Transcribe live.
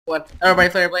What? Everybody,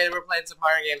 Theflameorblade, we're playing some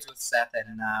horror games with Seth,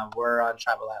 and we're on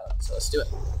Tribal Island, so let's do it.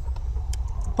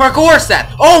 Parkour,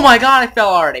 Seth! Oh my god, I fell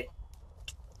already.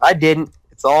 I didn't.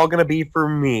 It's all gonna be for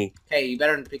me. Okay, you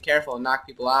better be careful and knock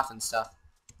people off and stuff.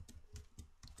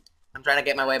 I'm trying to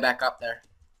get my way back up there.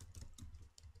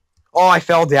 Oh, I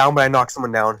fell down, but I knocked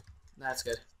someone down. That's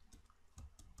good.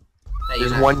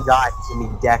 There's one guy who's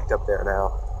gonna be decked up there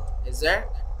now. Is there?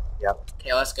 Yep.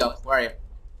 Okay, let's go. Where are you?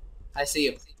 I see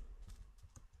you.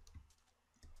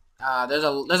 There's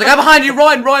a guy behind you.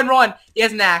 Run, run, run! He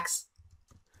has an axe.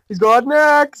 He's got an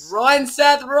axe. Run,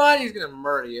 Seth, run! He's gonna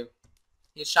murder you.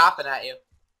 He's chopping at you.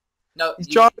 No, he's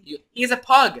chopping. He's a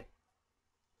pug.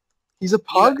 He's a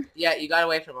pug? Yeah, you got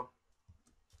away from him.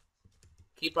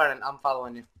 Keep running. I'm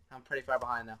following you. I'm pretty far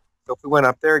behind now. So if we went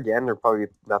up there again, there'd probably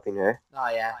be nothing, eh? Oh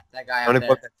yeah, that guy I'm up gonna there.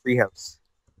 go up that treehouse.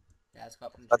 Yeah, let's go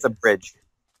up in the That's a bridge.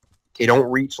 Okay,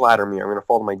 don't reach ladder me. I'm gonna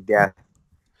fall to my death.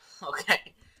 Okay.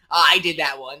 I did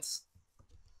that once.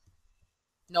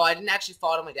 No, I didn't actually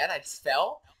fall to my death. I just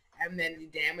fell, and then the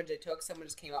damage I took, someone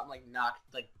just came up and knocked,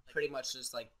 pretty much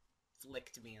just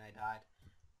flicked me, and I died.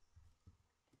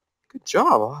 Good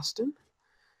job, Austin.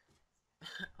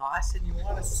 Austin, you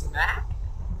want a smack?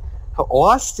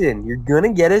 Austin, you're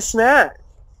gonna get a smack.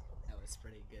 That was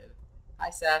pretty good. Hi,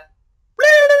 Seth.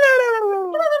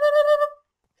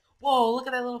 Whoa, look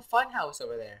at that little fun house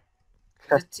over there.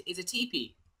 It's a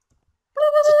teepee.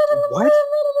 What?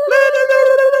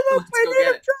 Let's go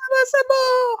get it.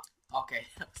 Okay,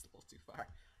 that was a little too far.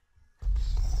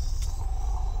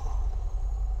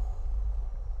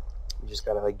 You just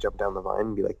gotta jump down the vine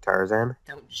and be like Tarzan.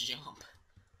 Don't jump.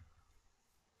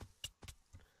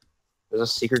 There's a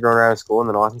secret going around in school, and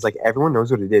then Austin's like, everyone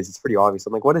knows what it is. It's pretty obvious.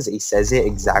 I'm like, what is it? He says it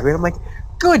exactly. And I'm like,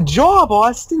 good job,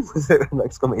 Austin! With an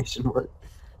exclamation mark.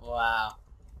 Wow.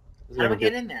 How do we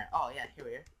get in there? Oh, yeah, here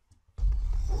we are.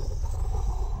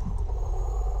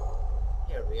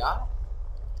 Here we are.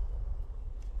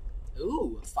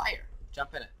 Ooh, a fire.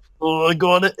 Jump in it. Oh, I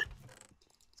got it.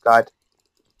 Scott.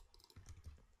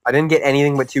 I didn't get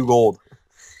anything but 2 gold.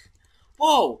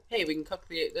 Whoa! Hey, we can cook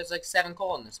there's 7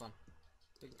 coal in this one.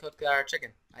 We can cook our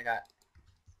chicken. I got.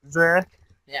 Zach?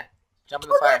 Yeah. Jump in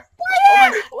the fire.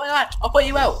 Oh my god! I'll put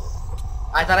you out!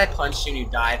 I thought I punched you and you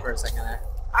died for a second there.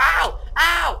 Ow!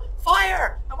 Ow!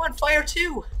 Fire! I'm on fire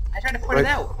too! I tried to put it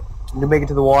out. I'm gonna make it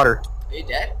to the water. Are you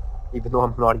dead? Even though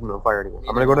I'm not even on fire anymore.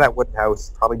 I'm gonna go to that wooden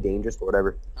house. Probably dangerous, but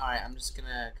whatever. Alright, I'm just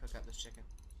gonna cook up this chicken.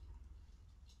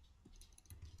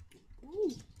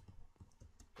 Ooh.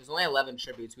 There's only 11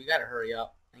 tributes. We gotta hurry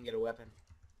up and get a weapon.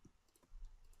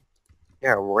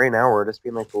 Yeah, right now we're just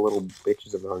being like the little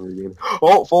bitches of the Hunger Games.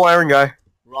 Oh, full iron guy.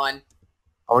 Run.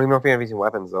 I don't even know if he has any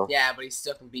weapons though. Yeah, but he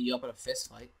still can beat you up in a fist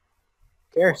fight.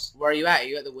 Who cares? Where are you at? Are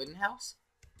you at the wooden house?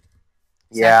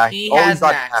 Yeah. Seth, he has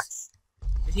got an axe.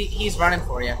 He's running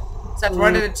for you. Seth,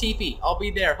 run to the teepee. I'll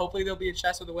be there. Hopefully there'll be a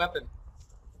chest with a weapon.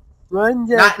 Run,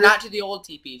 Jack. Not to the old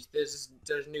teepees. There's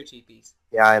new teepees.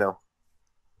 Yeah, I know.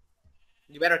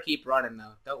 You better keep running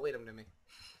though. Don't lead him to me.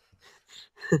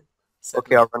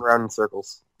 Okay, I'll run around in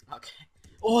circles. Okay.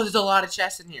 Oh, there's a lot of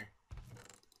chests in here.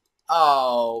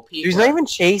 Oh, people. He's not even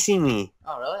chasing me.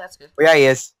 Oh, really? That's good. Oh, yeah, he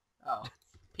is. Oh.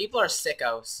 People are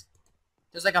sickos.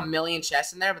 There's like 1 million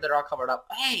chests in there, but they're all covered up.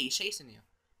 Hey, he's chasing you.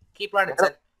 Keep running,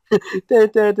 Seth.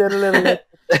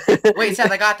 Wait,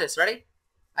 Seth, I got this. Ready?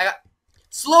 I got...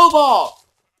 Slow ball!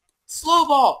 Slow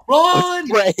ball! Run!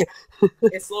 Right.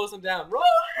 It slows him down. Run!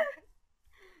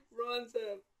 Run,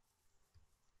 Seth.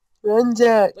 Run,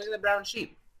 Jack. Look at the brown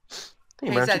sheep.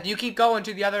 Hey, Seth, you keep going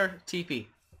to the other teepee.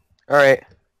 Alright.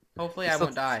 Hopefully I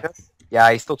won't die.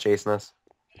 Yeah, he's still chasing us.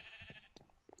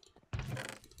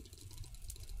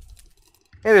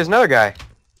 Hey, there's another guy.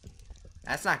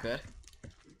 That's not good.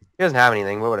 He doesn't have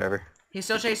anything, but whatever. He's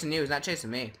still chasing you. He's not chasing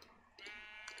me.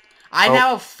 I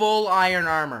now have full iron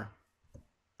armor.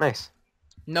 Nice.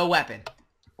 No weapon.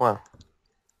 Wow.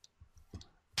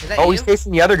 Is that you? He's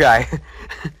chasing the other guy.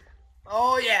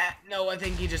 Oh, yeah. No, I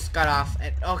think he just got off.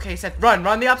 Okay, Seth, run.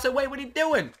 Run the opposite way. What are you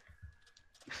doing?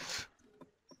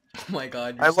 Oh, my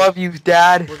God. I love you,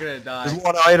 Dad. We're going to die. There's a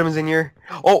lot of items in here.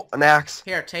 Oh, an axe.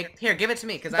 Here, give it to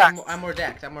me, because I'm more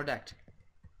decked. I'm more decked.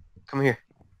 Come here.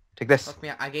 Take this. Hook me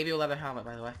up. I gave you a leather helmet,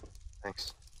 by the way.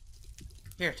 Thanks.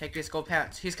 Here, take these gold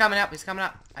pants. He's coming up. He's coming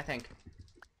up, I think.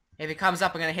 If he comes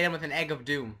up, I'm going to hit him with an egg of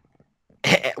doom.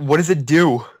 What does it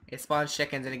do? It spawns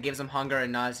chickens, and it gives them hunger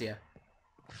and nausea.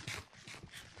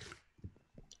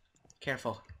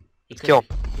 Careful. He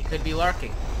could be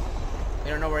lurking. We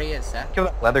don't know where he is, Seth. Kill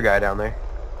that leather guy down there.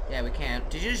 Yeah, we can.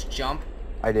 Did you just jump?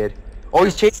 I did. Oh,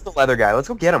 he's chasing the leather guy. Let's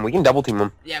go get him. We can double team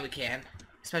him. Yeah, we can.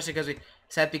 Especially because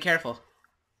Seth, be careful.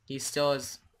 He still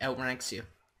outranks you.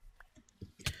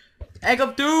 Egg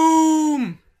of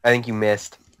Doom! I think you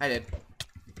missed. I did.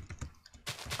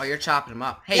 Oh, you're chopping him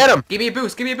up. Hey, Get him! give me a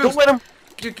boost, give me a boost. Don't let him!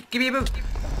 Give me a boost.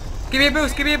 Give me a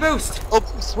boost, give me a boost. Oh,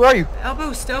 where are you? L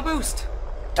boost, L boost.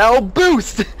 L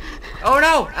boost! Oh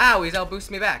no! Ow, he's L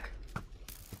boosting me back.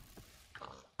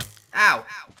 Ow.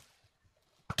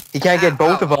 He can't get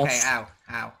both of us. Okay, ow,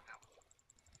 ow.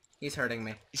 He's hurting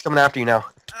me. He's coming after you now.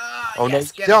 Oh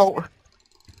yes, no, don't.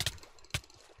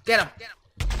 Get him.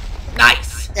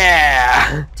 Nice!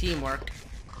 Yeah! Teamwork.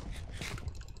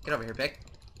 Get over here, pig.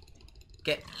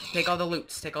 Take all the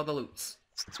loots, take all the loots.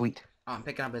 Sweet. Oh, I'm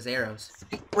picking up his arrows.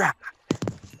 Crap.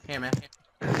 Here, man.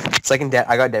 Second dead.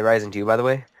 I got Dead Rising 2, by the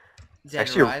way. Dead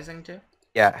Rising too?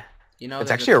 Yeah. You know,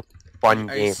 it's actually a fun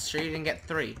Are game. you sure you didn't get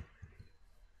 3?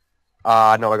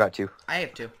 No, I got 2. I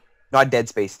have 2. Not Dead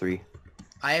Space 3.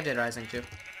 I have Dead Rising 2.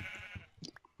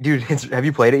 Dude, have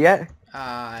you played it yet?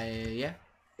 Yeah.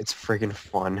 It's freaking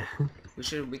fun.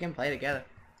 We can play together.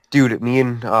 Dude, me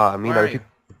and other people.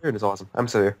 Dude, it's awesome. I'm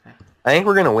still here. I think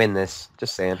we're gonna win this.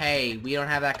 Just saying. Hey, we don't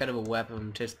have that good of a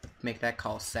weapon to make that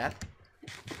call, Seth. Do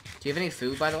you have any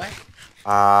food, by the way?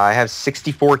 I have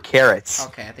 64 carrots.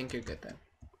 Okay, I think you're good then.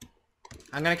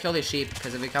 I'm gonna kill these sheep,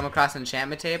 because if we come across an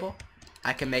enchantment table,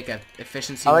 I can make a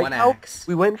efficiency 1 axe.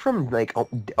 We went from, like,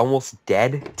 almost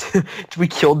dead to we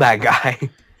killed that guy.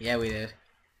 Yeah, we did.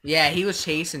 Yeah, he was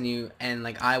chasing you, and,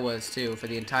 like, I was, too, for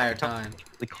the entire time.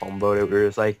 We comboed it. We were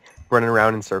just, like, running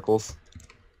around in circles.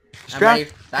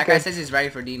 That guy says he's ready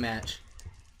for D-match.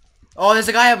 Oh, there's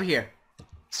a guy over here.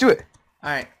 Let's do it.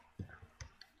 Alright.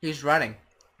 He's running.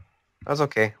 That's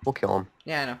okay. We'll kill him.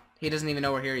 Yeah, I know. He doesn't even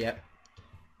know we're here yet.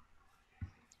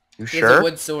 You He sure? has a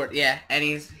wood sword, yeah, and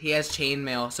he has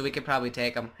chainmail, so we could probably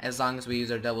take him as long as we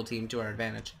use our double team to our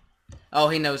advantage. Oh,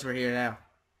 he knows we're here now.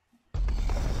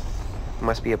 He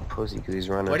must be a pussy because he's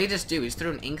running. What did he just do? He just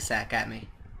threw an ink sac at me.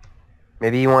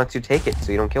 Maybe he wants to take it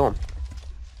so you don't kill him.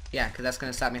 Yeah, because that's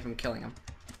going to stop me from killing him.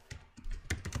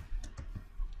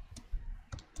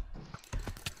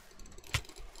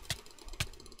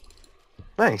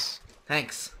 Nice.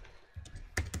 Thanks.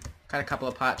 Got a couple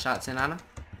of pot shots in on him.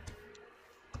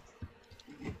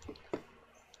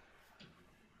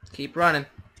 Keep running.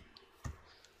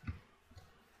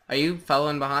 Are you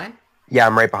following behind? Yeah,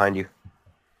 I'm right behind you.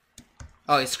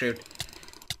 Oh, he's screwed.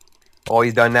 Oh,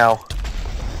 he's done now.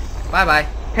 Bye-bye.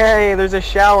 Hey, there's a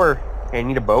shower. Hey, I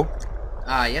need a bow.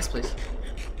 Yes, please.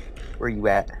 Where are you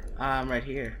at? Right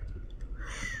here.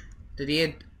 Did he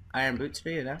have iron boots for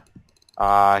you, though?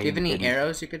 Do you have any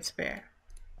arrows you could spare?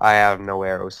 I have no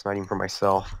arrows, not even for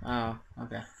myself. Oh,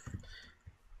 okay.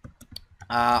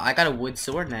 I got a wood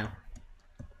sword now.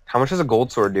 How much does a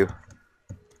gold sword do?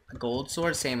 A gold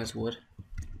sword, same as wood.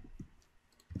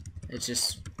 It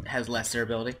just has less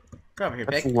durability. Go over here,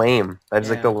 That's pig. lame. That is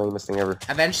Yeah. like the lamest thing ever.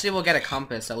 Eventually we'll get a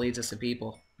compass that leads us to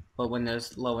people. But when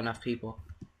there's low enough people.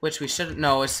 Which we shouldn't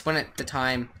know. It's when the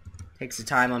time takes the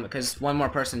time limit. Because one more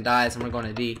person dies and we're going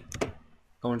to D.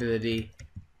 Going to the D.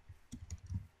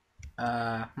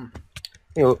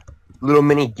 Hey, little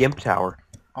mini gimp tower.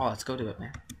 Oh, let's go to it,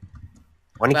 man.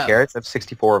 20 carrots? I have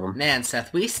 64 of them. Man,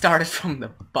 Seth, we started from the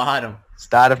bottom.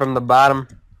 Started from the bottom.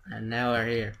 And now we're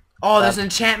here. Oh, there's an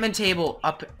enchantment table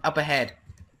up ahead.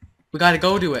 We gotta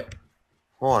go to it.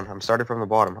 Hold on, I'm started from the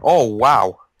bottom. Oh,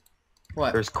 wow.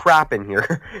 What? There's crap in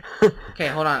here. Okay,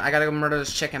 hold on. I gotta go murder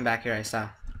this chicken back here I saw.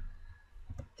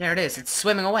 There it is. It's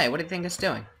swimming away. What do you think it's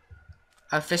doing?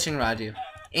 I'll fishing rod you.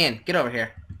 In. Get over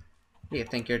here. Who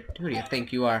do you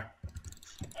think you are?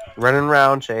 Running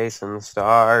around chasing the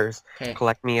stars. Okay.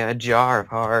 Collect me a jar of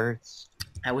hearts.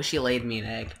 I wish you laid me an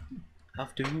egg.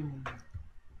 Of doom.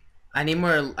 I need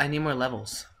more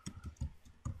levels.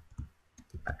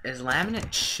 Is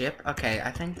laminate ship? Okay,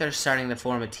 I think they're starting to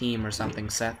form a team or something,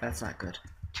 Seth. That's not good.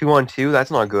 2-on-2?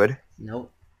 That's not good.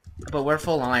 Nope. But we're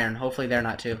full iron. Hopefully they're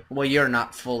not too. Well, you're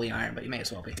not fully iron, but you may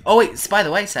as well be. Oh, wait. By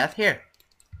the way, Seth, here.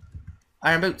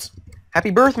 Iron boots.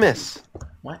 Happy birth, miss.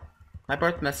 What? My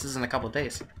birth miss is in a couple of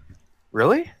days.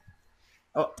 Really?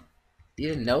 Oh, you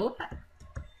didn't know that?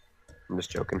 I'm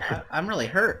just joking. I'm really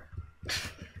hurt.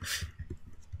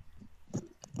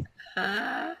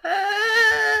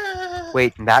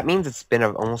 Wait, that means it's been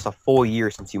almost a full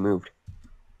year since you moved.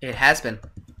 It has been.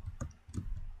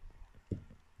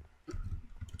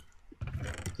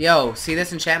 Yo, see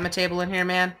this enchantment table in here,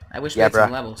 man? I wish we had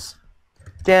some levels.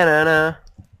 Da-na-na.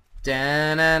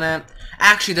 Da-na-na.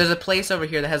 Actually, there's a place over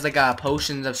here that has like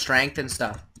potions of strength and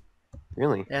stuff.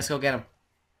 Really? Yeah, let's go get them.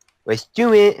 Let's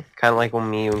do it. Kind of like when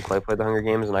me and Clay played the Hunger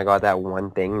Games and I got that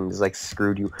one thing and just like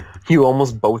screwed you. You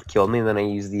almost both killed me and then I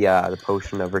used the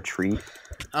potion of retreat.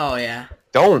 Oh, yeah.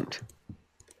 Don't.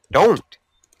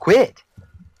 Quit.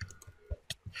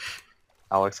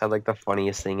 Alex had like the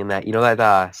funniest thing in that. You know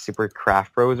that Super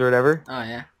Craft Bros or whatever? Oh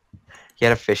yeah. He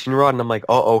had a fishing rod, and I'm like,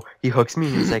 uh-oh. He hooks me,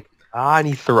 and he's like, and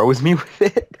he throws me with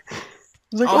it. I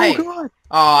was like, Oh, hey. God.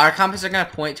 Oh, our compass are gonna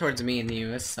point towards me and you.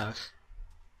 This sucks.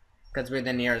 Because we're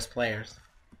the nearest players.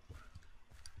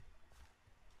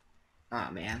 Oh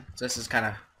man, so this is kind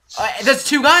of. Oh, there's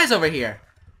 2 guys over here.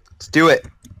 Let's do it.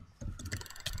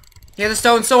 He has a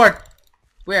stone sword.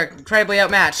 We are incredibly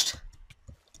outmatched.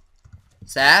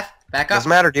 Seth, back up. Doesn't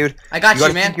matter, dude. I got you,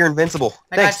 gotta man. think you're invincible.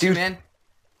 I Thanks, got you, dude. man.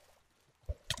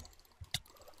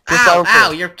 Just Ow, silent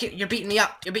ow, killer. you're beating me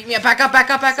up. You're beating me up. Back up, back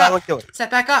up, back Silent up. killer. Seth,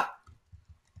 back up.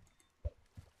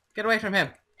 Get away from him.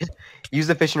 Use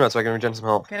the fishing rod so I can regen some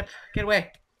health. Get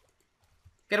away.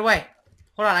 Get away.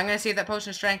 Hold on, I'm gonna see if that potion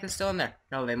of strength is still in there.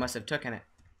 No, they must have taken it.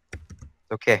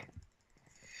 Okay.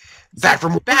 Seth,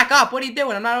 back up. What are you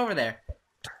doing? I'm not over there.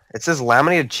 It says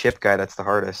laminated chip guy. That's the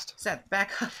hardest. Seth,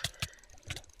 back up.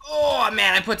 Oh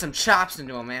man, I put some chops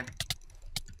into him, man.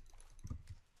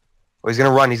 Oh, he's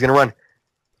gonna run. He's gonna run.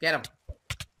 Get him.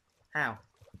 How?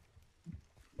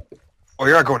 Oh,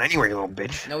 you're not going anywhere, you little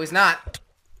bitch. No, he's not.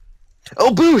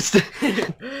 Oh, boost!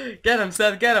 Get him,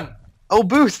 Seth. Get him. Oh,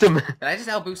 boost him. Did I just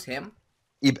outboost him?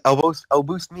 Oh,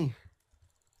 boost me.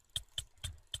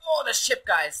 Oh, the ship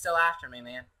guy is still after me,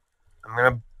 man. I'm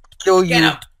gonna kill you. Get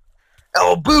him.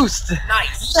 Oh, boost!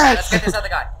 Nice. Yes! Let's get this other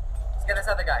guy. Let's get this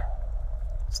other guy.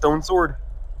 Stone sword.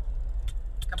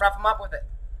 Come rough him up with it.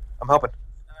 I'm helping.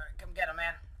 Alright, come get him,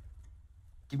 man.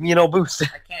 Give me an old boost. I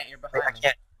can't. You're behind I me.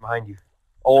 can't. I'm behind you.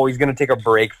 Oh, he's gonna take a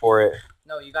break for it.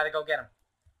 No, you gotta go get him.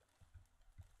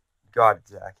 God,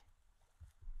 Zach.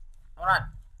 Hold on.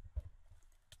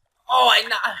 Oh, I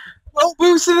not Oh,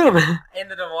 boosted him!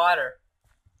 into the water.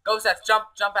 Go, Seth. Jump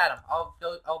at him.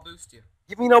 I'll boost you.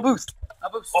 Give me no boost. I'll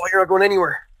boost. Oh, you're not going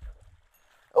anywhere.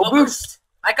 Oh, I'll boost.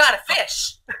 I got a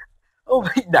fish. Oh,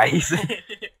 nice.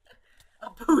 A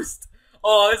boost.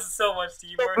 Oh, this is so much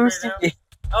teamwork right Boosting now. me.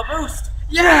 A boost.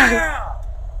 Yeah. Yeah.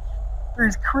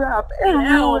 There's crap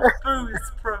ELLL everywhere.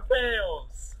 boost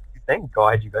prevails. Thank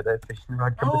God you got that fishing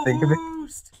rod. Come to think of it.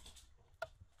 Boost.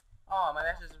 Oh, my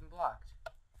message has been blocked.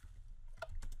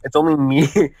 It's only me.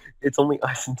 It's only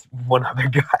us and one other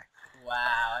guy. Wow,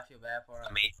 I feel bad for him.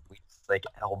 Amazing. We just like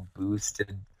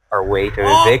boosted our way to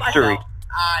Oh, victory.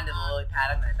 Into the lily pad.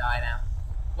 I'm gonna die now.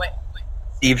 Wait.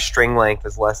 Steve's string length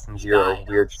is less than 0. died.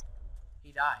 Weird.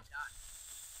 He died.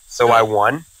 So I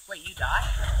won. Wait, you died?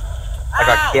 I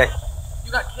got kicked.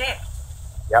 You got kicked?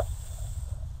 Yep.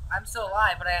 I'm still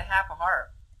alive, but I had half a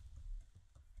heart.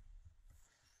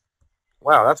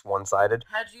 Wow, that's one-sided.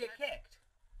 How'd you get kicked?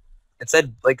 It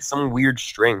said like some weird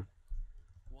string.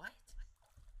 What?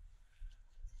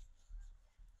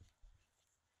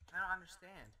 I don't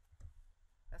understand.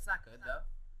 That's not good, though.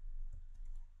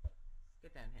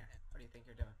 Get down here. What do you think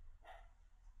you're doing?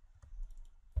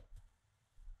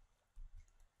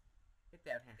 Get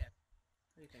down here.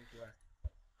 What do you think you are?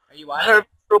 Are you I watching? have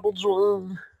trouble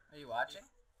joining. Are you watching?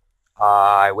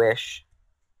 I wish.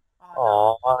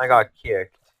 Oh, Oh, I got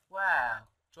kicked. no. Wow.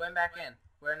 Join back in.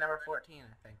 We're number 14,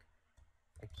 I think.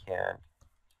 I can't.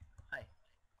 Hi.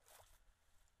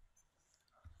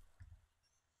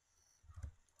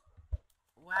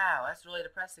 Wow, that's really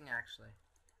depressing, actually.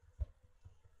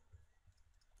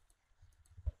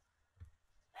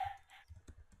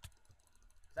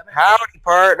 Is that my Howdy,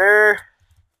 partner.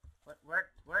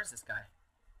 Where's this guy?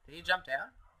 Did he jump down?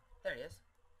 There he is.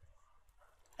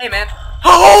 Hey, man.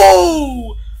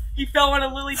 Oh! He fell on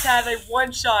a lily pad and I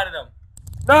one-shotted him.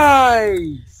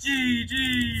 Nice.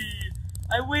 GG.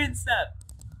 I win, Seth.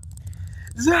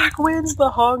 Zach wins the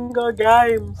Hunger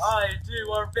Games. I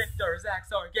do. Our victor,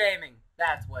 Zaxar Gaming.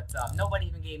 That's what's up. Nobody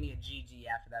even gave me a GG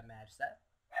after that match, Seth.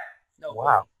 No.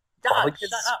 Wow. Dog, shut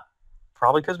up.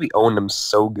 Probably because we owned them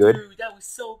so good. Dude, that was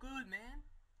so good, man.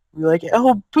 We were like,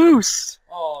 oh, boost.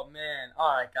 Oh, man.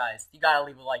 Alright, guys. You gotta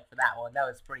leave a like for that one. That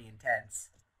was pretty intense.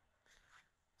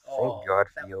 Thank God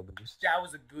for the boost. That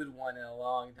was a good one in a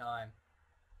long time.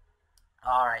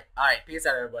 Alright. Alright. Peace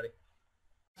out, everybody.